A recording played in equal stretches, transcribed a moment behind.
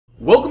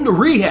Welcome to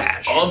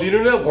Rehash! On the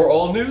internet, where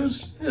all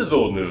news is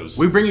old news.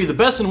 We bring you the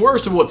best and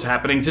worst of what's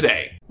happening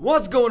today.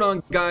 What's going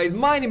on, guys?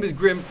 My name is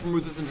Grim from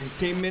Ruthless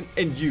Entertainment,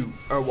 and you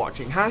are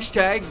watching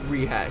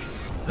 #Rehash.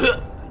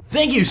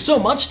 Thank you so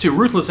much to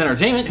Ruthless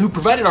Entertainment, who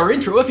provided our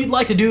intro. If you'd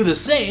like to do the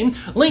same,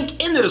 link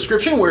in the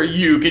description where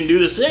you can do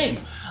the same.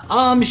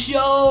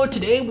 So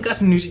today we got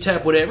some newsy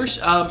type whatevers.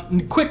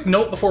 Quick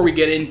note before we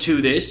get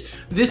into this.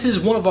 This is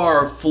one of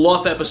our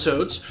fluff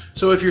episodes.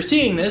 So if you're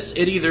seeing this,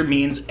 it either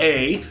means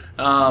A,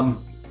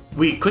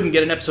 we couldn't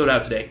get an episode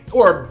out today,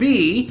 or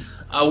B,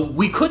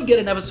 we could get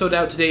an episode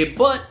out today,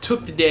 but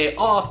took the day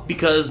off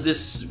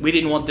because we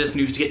didn't want this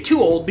news to get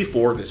too old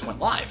before this went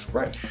live.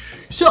 Right.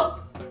 So,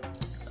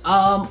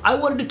 I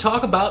wanted to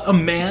talk about a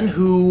man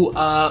who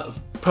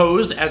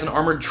posed as an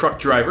armored truck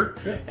driver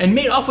and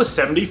made off with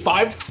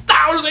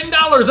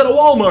 $75,000 at a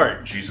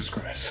Walmart. Jesus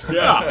Christ.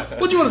 Yeah.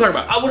 What do you want to talk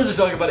about? I wanted to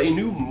talk about a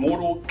new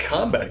Mortal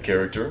Kombat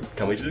character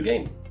coming to the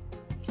game.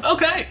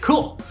 Okay,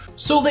 cool.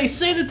 So they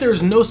say that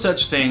there's no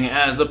such thing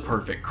as a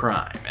perfect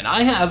crime, and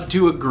I have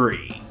to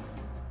agree.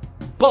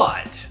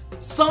 But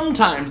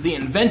sometimes the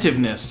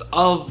inventiveness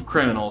of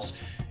criminals,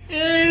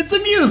 it's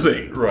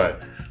amusing. Right.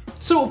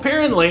 So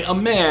apparently, a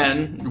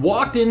man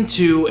walked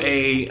into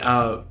a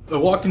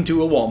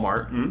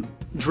Walmart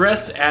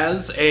dressed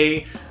as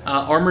a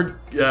armored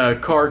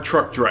car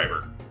truck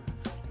driver,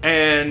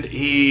 and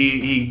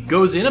he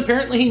goes in.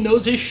 Apparently, he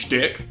knows his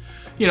shtick,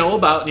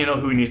 about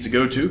who he needs to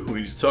go to, who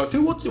he needs to talk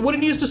to, what he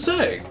needs to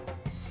say,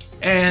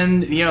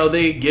 and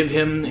they give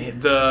him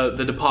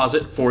the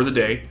deposit for the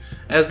day,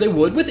 as they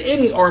would with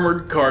any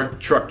armored car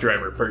truck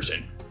driver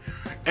person,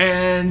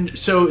 and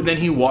so then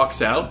he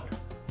walks out.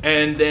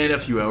 And then a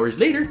few hours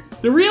later,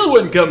 the real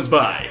one comes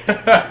by.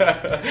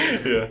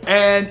 Yeah.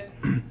 And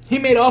he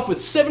made off with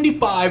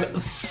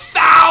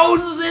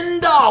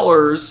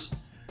 $75,000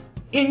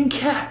 in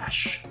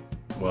cash.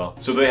 Well,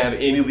 so do they have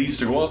any leads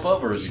to go off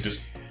of, or is he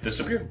just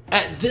disappeared?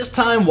 At this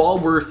time, while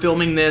we're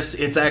filming this,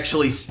 it's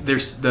actually,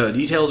 the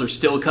details are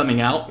still coming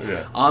out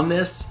on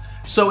this.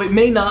 So it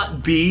may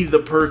not be the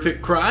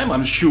perfect crime.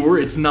 I'm sure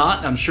it's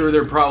not. I'm sure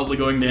they're probably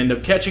going to end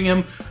up catching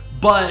him.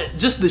 But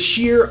just the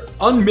sheer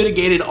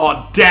unmitigated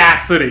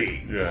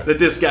audacity that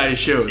this guy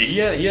shows.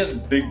 Yeah, he has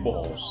big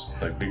balls.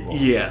 Like big balls.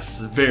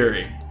 Yes,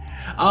 very.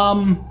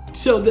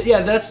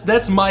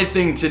 That's my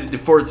thing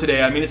for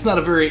today. I mean, it's not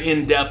a very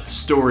in-depth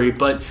story,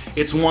 but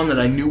it's one that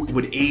I knew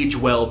would age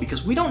well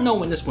because we don't know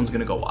when this one's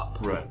going to go up.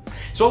 Right.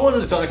 So I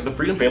wanted to talk to the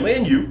Freedom family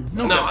and you.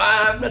 Okay. Now,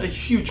 I'm not a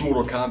huge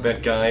Mortal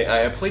Kombat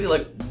guy. I played it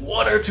like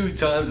 1 or 2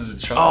 times as a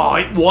child. Oh,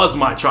 it was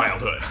my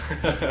childhood.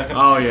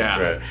 Oh, yeah.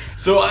 Right.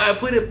 So I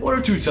played it 1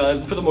 or 2 times,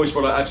 but for the most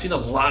part, I've seen a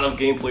lot of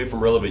gameplay from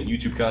relevant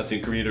YouTube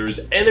content creators,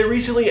 and they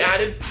recently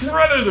added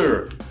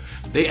Predator.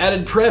 They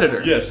added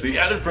Predator. Yes, they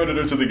added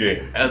Predator to the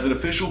game as an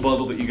official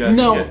bundle that you guys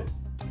can get.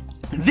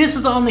 This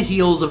is on the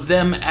heels of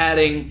them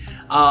adding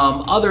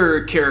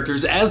other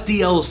characters as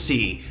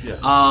DLC.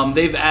 Yeah.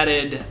 They've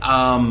added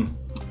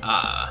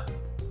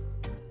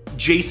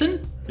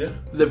Jason,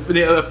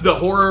 the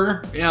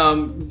horror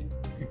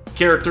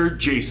character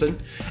Jason,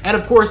 and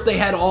of course they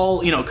had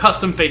all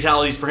custom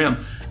fatalities for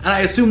him. And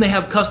I assume they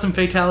have custom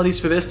fatalities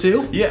for this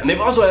too? Yeah, and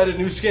they've also added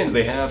new skins.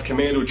 They have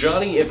Commando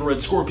Johnny,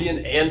 Infrared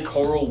Scorpion, and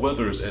Carl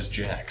Weathers as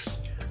Jax.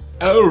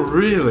 Oh,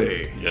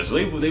 really? Yes,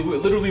 they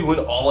literally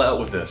went all out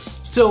with this.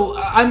 So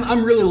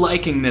I'm really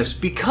liking this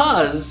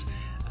because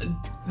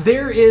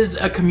there is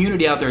a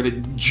community out there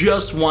that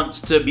just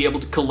wants to be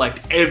able to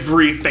collect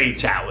every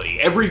fatality,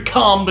 every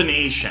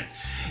combination.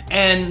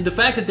 And the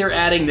fact that they're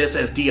adding this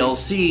as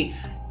DLC,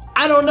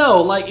 I don't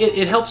know, like,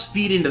 it helps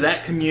feed into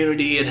that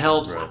community, it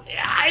helps,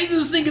 I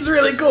just think it's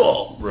really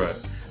cool. Right.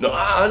 No,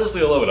 honestly,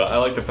 I love it. I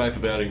like the fact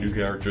that they're adding new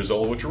characters,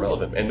 all of which are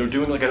relevant, and they're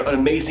doing like an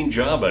amazing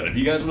job at it. If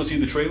you guys want to see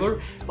the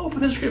trailer,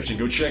 open the description,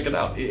 go check it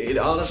out. It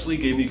honestly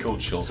gave me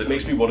cold chills. It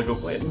makes me want to go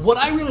play it. What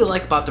I really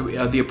like about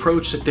the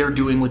approach that they're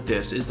doing with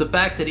this is the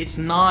fact that it's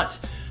not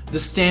the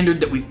standard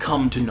that we've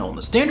come to know.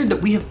 The standard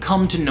that we have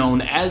come to know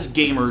as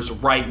gamers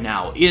right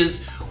now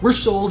is we're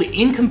sold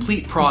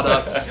incomplete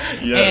products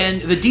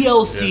and the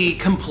DLC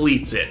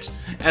completes it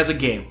as a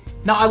game.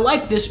 Now I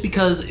like this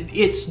because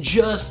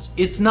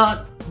it's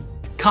not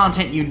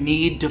content you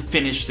need to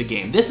finish the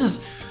game. This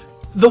is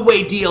the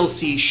way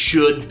DLC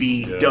should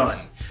be done.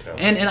 Yeah.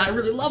 And I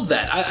really love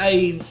that.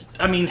 I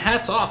mean,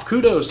 hats off,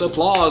 kudos,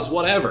 applause,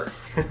 whatever.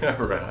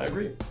 Right, I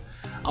agree.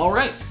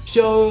 Alright,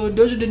 so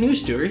those are the news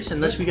stories,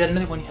 unless we got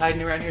another one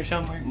hiding around here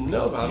somewhere.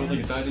 No, I don't think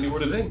it's hiding anywhere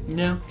today.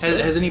 No?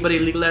 Has anybody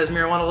legalized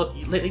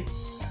marijuana lately?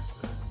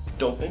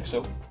 Don't think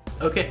so.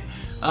 Okay.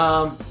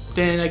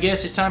 Then I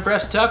guess it's time for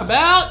us to talk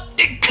about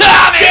the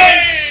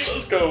comments!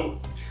 Let's go.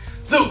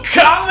 So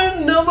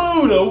comment number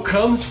 1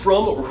 comes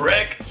from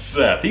Wrecked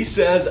Seth. He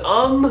says,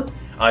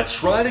 I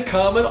try to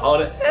comment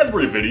on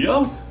every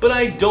video, but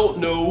I don't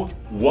know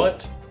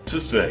what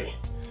to say.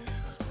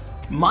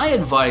 My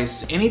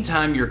advice,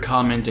 anytime you're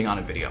commenting on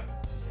a video,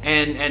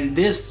 and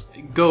this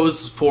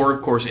goes for,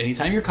 of course,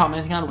 anytime you're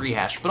commenting on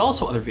Rehash, but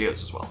also other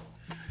videos as well.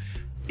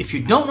 If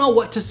you don't know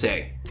what to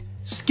say,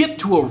 skip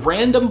to a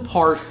random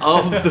part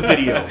of the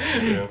video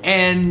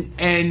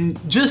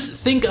and just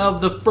think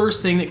of the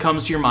first thing that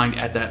comes to your mind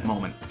at that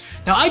moment.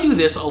 Now, I do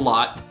this a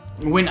lot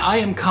when I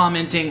am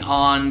commenting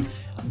on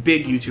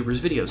big YouTubers'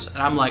 videos, and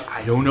I'm like,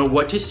 I don't know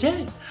what to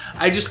say.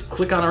 I just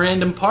click on a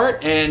random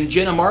part, and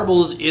Jenna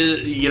Marbles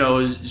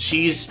is,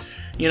 she's,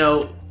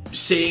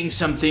 saying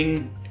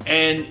something,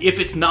 and if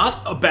it's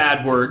not a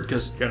bad word,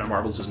 because Jenna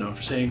Marbles is known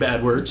for saying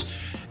bad words,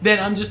 then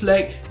I'm just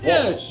like,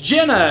 yeah,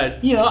 Jenna,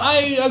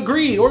 I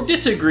agree or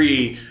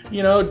disagree.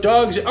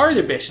 Dogs are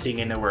the best thing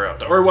in the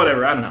world, or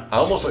whatever, I don't know. I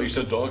almost thought you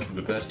said dogs were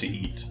the best to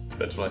eat.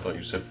 That's what I thought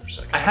you said for a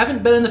second. I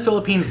haven't been in the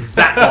Philippines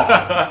that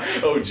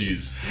long. Oh,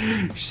 jeez.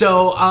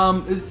 So,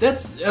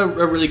 that's a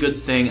really good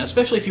thing,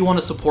 especially if you want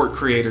to support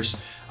creators.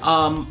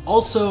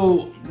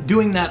 Also,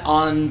 doing that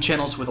on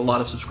channels with a lot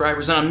of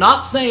subscribers, and I'm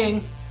not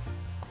saying,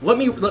 let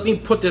me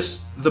put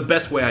this the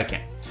best way I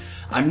can.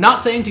 I'm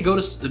not saying to go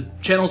to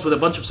channels with a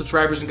bunch of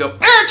subscribers and go,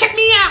 check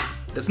me out!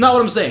 That's not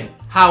what I'm saying.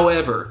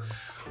 However,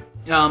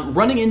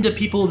 running into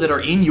people that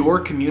are in your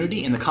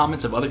community in the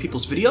comments of other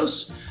people's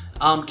videos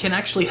can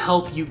actually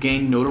help you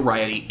gain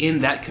notoriety in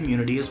that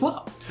community as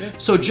well. Yeah.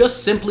 So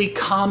just simply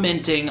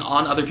commenting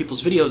on other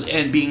people's videos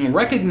and being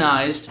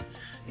recognized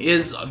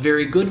is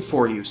very good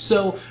for you.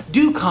 So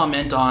do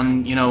comment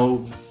on,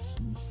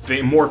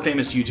 more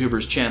famous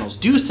YouTubers' channels.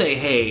 Do say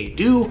hey,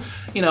 do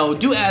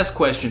ask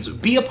questions,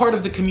 be a part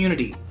of the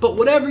community. But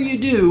whatever you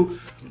do,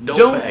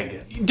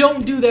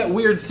 don't do that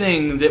weird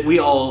thing that we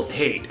all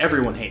hate.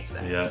 Everyone hates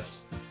that. Yes.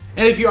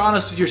 And if you're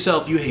honest with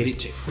yourself, you hate it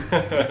too.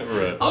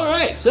 Right.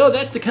 Alright, so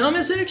that's the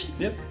comment section?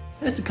 Yep.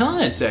 That's the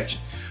comment section.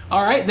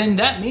 Alright, then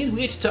that means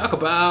we get to talk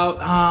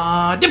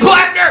about the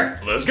partner!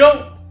 Let's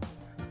go!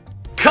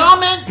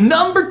 Comment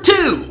number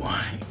 2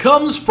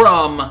 comes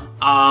from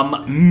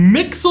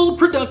Mixel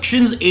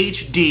Productions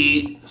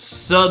HD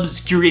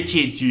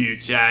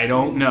Subscripted. I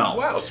don't know.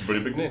 Wow, that's a pretty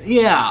big name.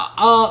 Yeah,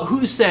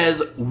 who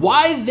says,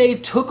 why they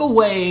took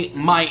away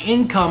my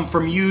income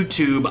from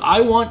YouTube?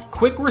 I want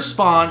quick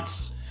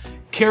response.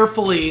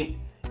 Carefully,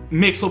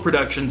 Mixel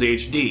Productions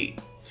HD.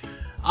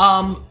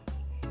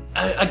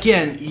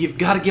 Again, you've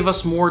got to give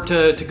us more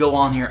to go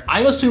on here.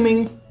 I'm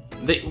assuming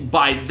that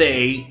by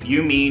they,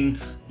 you mean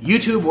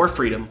YouTube or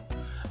Freedom.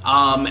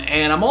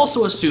 And I'm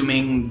also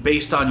assuming,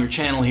 based on your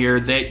channel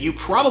here, that you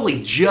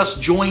probably just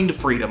joined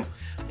Freedom.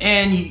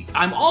 And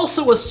I'm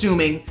also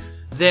assuming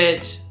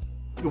that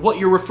what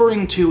you're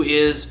referring to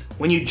is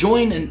when you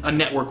join a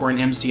network or an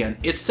MCN,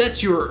 it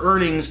sets your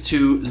earnings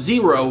to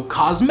 0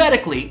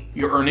 cosmetically.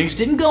 Your earnings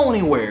didn't go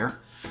anywhere,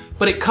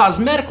 but it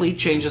cosmetically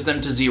changes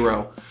them to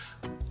 0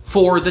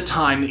 for the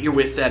time that you're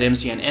with that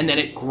MCN, and then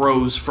it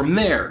grows from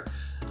there.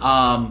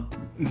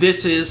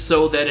 This is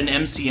so that an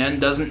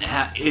MCN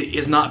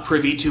is not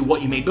privy to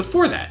what you made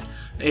before that.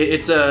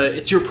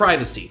 It's your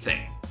privacy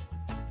thing.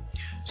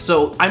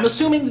 So I'm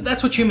assuming that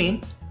that's what you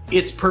mean.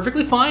 It's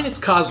perfectly fine, it's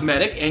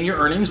cosmetic, and your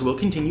earnings will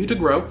continue to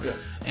grow. Yeah.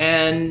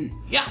 And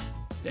yeah.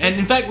 And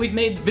in fact, we've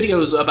made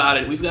videos about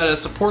it. We've got a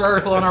support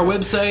article on our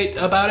website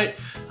about it.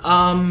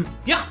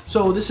 Yeah,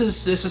 so this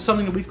is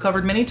something that we've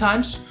covered many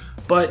times.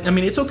 But, I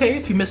mean, it's okay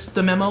if you missed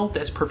the memo.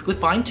 That's perfectly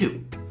fine,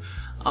 too.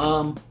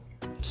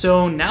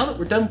 So now that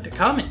we're done with the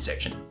comment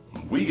section,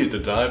 we get to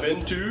dive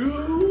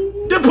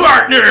into the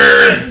partner!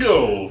 Let's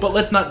go! But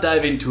let's not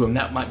dive into him.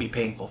 That might be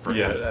painful for him.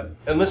 Yeah,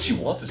 unless he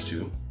wants us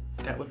to.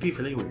 That would be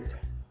really weird.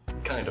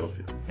 Kind of.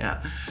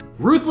 Yeah.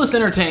 Ruthless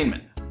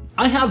Entertainment.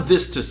 I have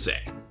this to say.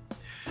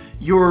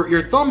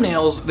 Your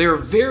thumbnails, they're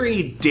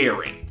very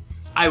daring.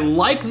 I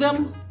like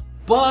them,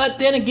 but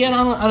then again,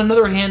 on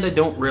another hand, I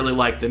don't really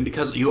like them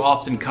because you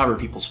often cover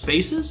people's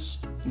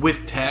faces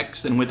with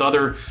text and with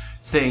other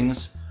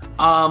things.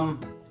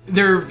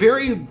 They're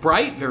very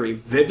bright, very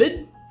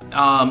vivid.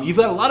 You've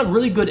got a lot of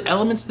really good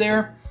elements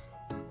there.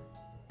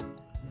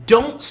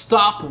 Don't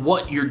stop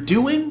what you're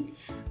doing,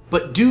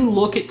 but do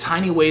look at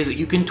tiny ways that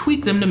you can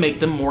tweak them to make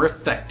them more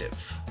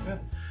effective. Yeah.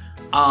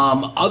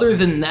 Other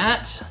than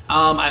that,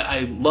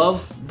 I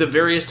love the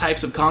various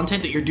types of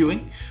content that you're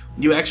doing.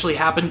 You actually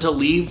happen to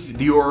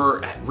leave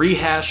your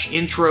rehash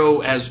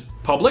intro as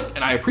public,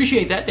 and I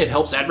appreciate that. It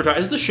helps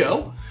advertise the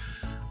show.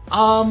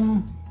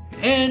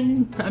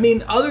 And I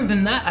mean, other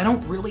than that, I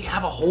don't really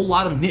have a whole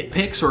lot of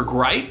nitpicks or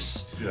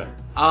gripes. Yeah.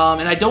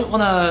 And I don't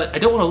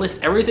wanna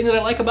list everything that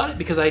I like about it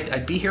because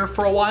I'd be here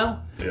for a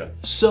while. Yeah.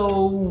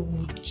 So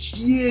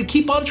yeah,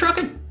 keep on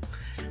trucking.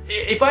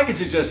 If I could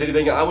suggest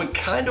anything, I would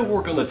kind of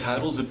work on the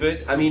titles a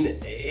bit. I mean,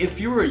 if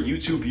you're a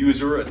YouTube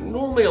user,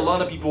 normally a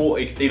lot of people,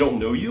 if they don't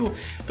know you,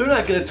 they're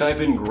not gonna type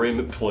in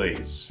Grim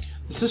Plays.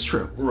 This is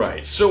true.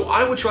 Right, so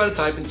I would try to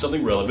type in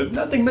something relevant,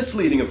 nothing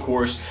misleading of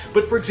course,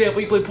 but for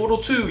example, you play Portal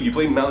 2, you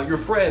play Mount Your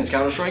Friends,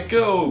 Counter-Strike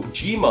Go,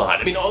 Gmod,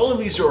 I mean all of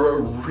these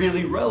are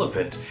really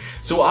relevant.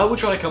 So I would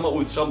try to come up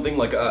with something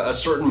like a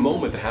certain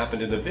moment that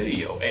happened in the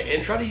video,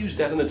 and try to use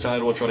that in the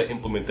title and try to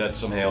implement that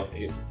somehow.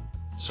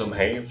 some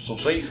ham, some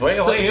safe, for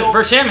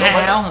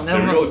somehow.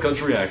 There we go,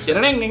 country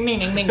accent. Ding ding ding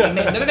ding ding ding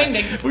ding ding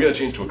ding. We gotta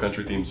change to a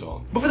country theme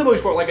song. But for the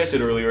most part, like I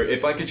said earlier,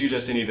 if I could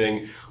suggest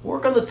anything,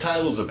 work on the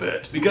titles a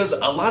bit. Because a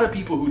lot of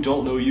people who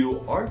don't know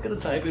you aren't gonna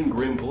type in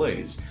Grim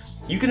Plays.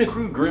 You can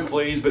include Grim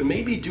Plays, but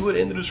maybe do it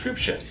in the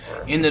description.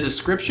 In the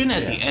description,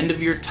 at the end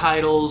of your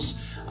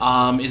titles,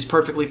 is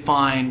perfectly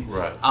fine.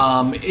 Right.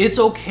 It's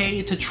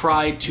okay to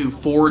try to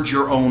forge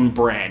your own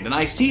brand, and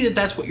I see that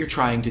that's what you're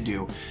trying to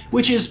do,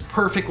 which is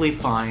perfectly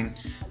fine.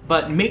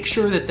 But make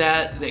sure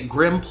that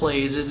Grim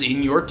Plays is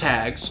in your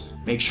tags.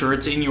 Make sure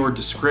it's in your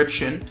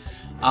description.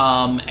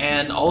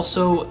 And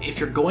also, if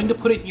you're going to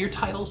put it in your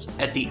titles,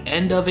 at the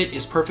end of it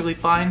is perfectly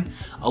fine.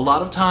 A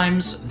lot of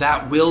times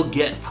that will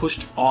get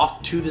pushed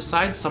off to the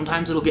side.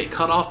 Sometimes it'll get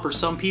cut off for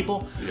some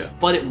people,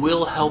 but it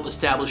will help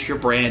establish your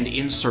brand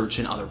in search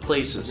in other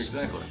places.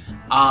 Exactly.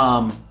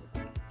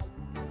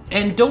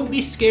 And don't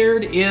be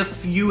scared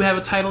if you have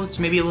a title that's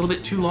maybe a little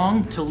bit too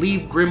long to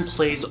leave Grim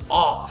Plays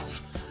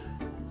off.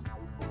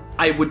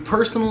 I would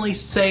personally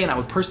say, and I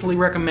would personally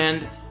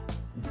recommend,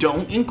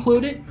 don't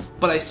include it,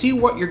 but I see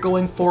what you're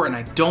going for, and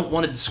I don't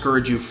want to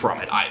discourage you from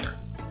it either.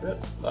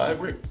 Yep, I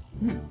agree.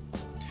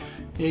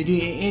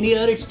 Any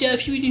other stuff?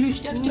 Should we do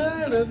stuff?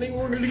 No, I think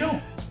we're good to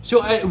go.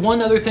 So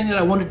one other thing that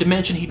I wanted to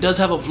mention, he does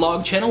have a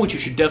vlog channel, which you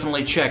should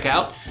definitely check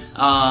out.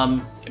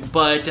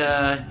 But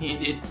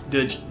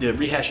the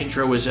rehash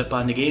intro was up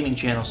on the gaming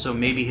channel, so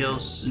maybe he'll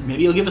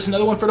give us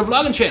another one for the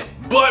vlogging channel.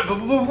 But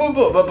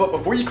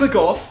before you click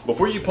off,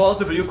 before you pause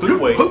the video, click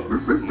away,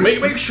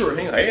 make sure,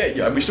 hang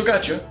on, we still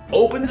got you.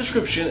 Open the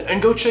description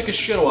and go check his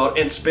channel out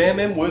and spam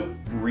him with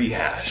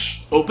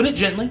rehash. Open it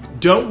gently.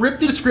 Don't rip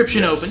the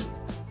description open.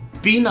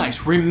 Be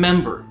nice.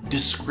 Remember,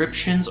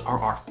 descriptions are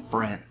our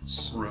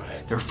friends.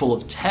 Right. They're full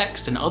of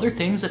text and other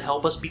things that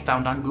help us be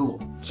found on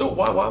Google. So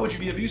why would you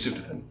be abusive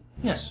to them?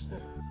 Yes.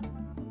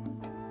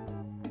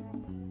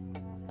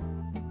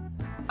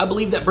 I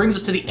believe that brings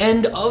us to the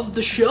end of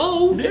the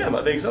show. Yeah,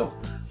 I think so.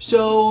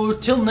 So,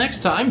 till next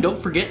time, don't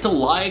forget to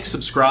like,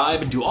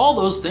 subscribe, and do all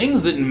those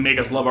things that make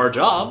us love our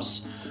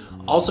jobs.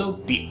 Also,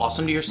 be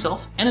awesome to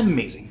yourself and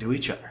amazing to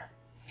each other.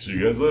 See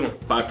you guys later.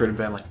 Bye, friend and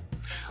family.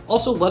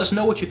 Also, let us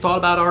know what you thought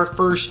about our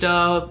first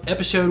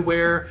episode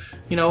where,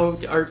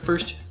 our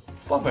first...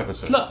 Fluff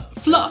episode.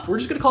 Fluff. We're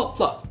just going to call it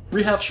Fluff.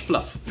 Rehash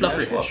Fluff. Fluff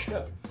Rehash.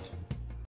 Yeah.